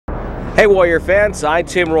Hey Warrior fans, I'm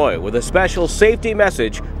Tim Roy with a special safety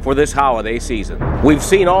message for this holiday season. We've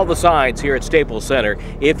seen all the signs here at Staples Center.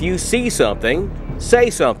 If you see something, say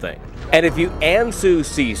something. And if you Ansu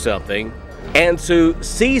see something, Ansu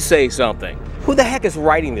see say something. Who the heck is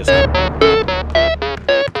writing this?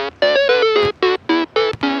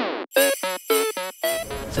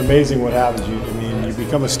 It's amazing what happens. You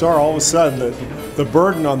become a star all of a sudden. The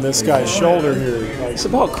burden on this guy's shoulder here. It's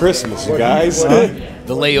about Christmas, you guys.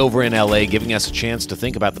 The layover in LA giving us a chance to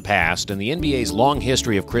think about the past and the NBA's long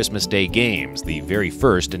history of Christmas Day games, the very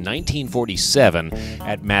first in 1947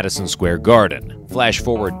 at Madison Square Garden. Flash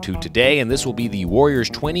forward to today, and this will be the Warriors'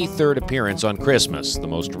 23rd appearance on Christmas, the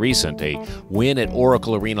most recent, a win at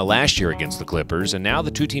Oracle Arena last year against the Clippers, and now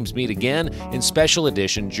the two teams meet again in special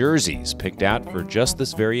edition jerseys, picked out for just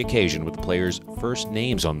this very occasion with the players' first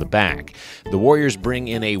names on the back. The Warriors bring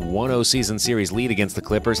in a 1-0 season series lead against the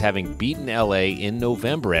Clippers, having beaten LA in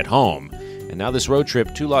November at home. And now this road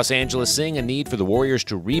trip to Los Angeles, seeing a need for the Warriors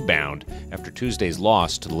to rebound after Tuesday's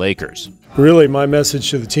loss to the Lakers. Really, my message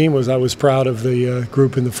to the team was I was proud of the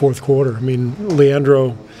group in the fourth quarter. I mean,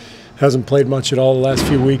 Leandro hasn't played much at all the last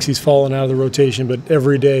few weeks. He's fallen out of the rotation, but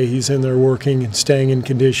every day he's in there working and staying in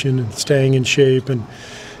condition and staying in shape, and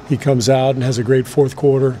he comes out and has a great fourth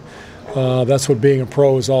quarter. That's what being a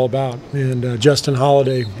pro is all about. And Justin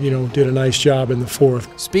Holiday, did a nice job in the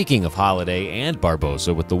fourth. Speaking of Holiday and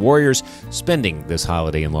Barbosa, with the Warriors spending this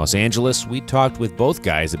holiday in Los Angeles, we talked with both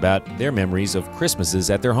guys about their memories of Christmases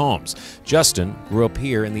at their homes. Justin grew up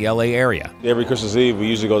here in the LA area. Every Christmas Eve, we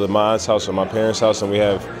usually go to my aunt's house or my parents' house, and we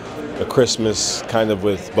have a Christmas kind of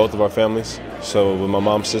with both of our families. So with my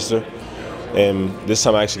mom's sister. And this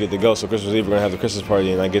time I actually get to go, so Christmas Eve we're going to have the Christmas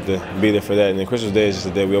party, and I get to be there for that. And then Christmas Day is just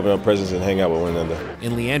the day we open up presents and hang out with one another.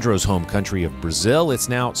 In Leandro's home country of Brazil, it's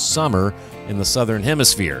now summer in the southern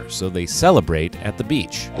hemisphere, so they celebrate at the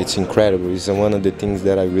beach. It's incredible. It's one of the things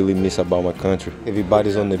that I really miss about my country.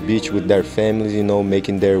 Everybody's on the beach with their families,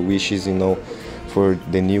 making their wishes, for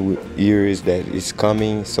the new years that is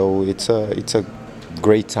coming. So it's a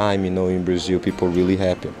great time, in Brazil. People are really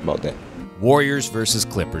happy about that. Warriors versus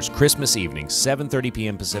Clippers, Christmas evening, 7:30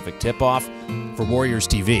 p.m. Pacific tip-off. For Warriors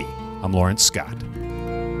TV, I'm Lawrence Scott.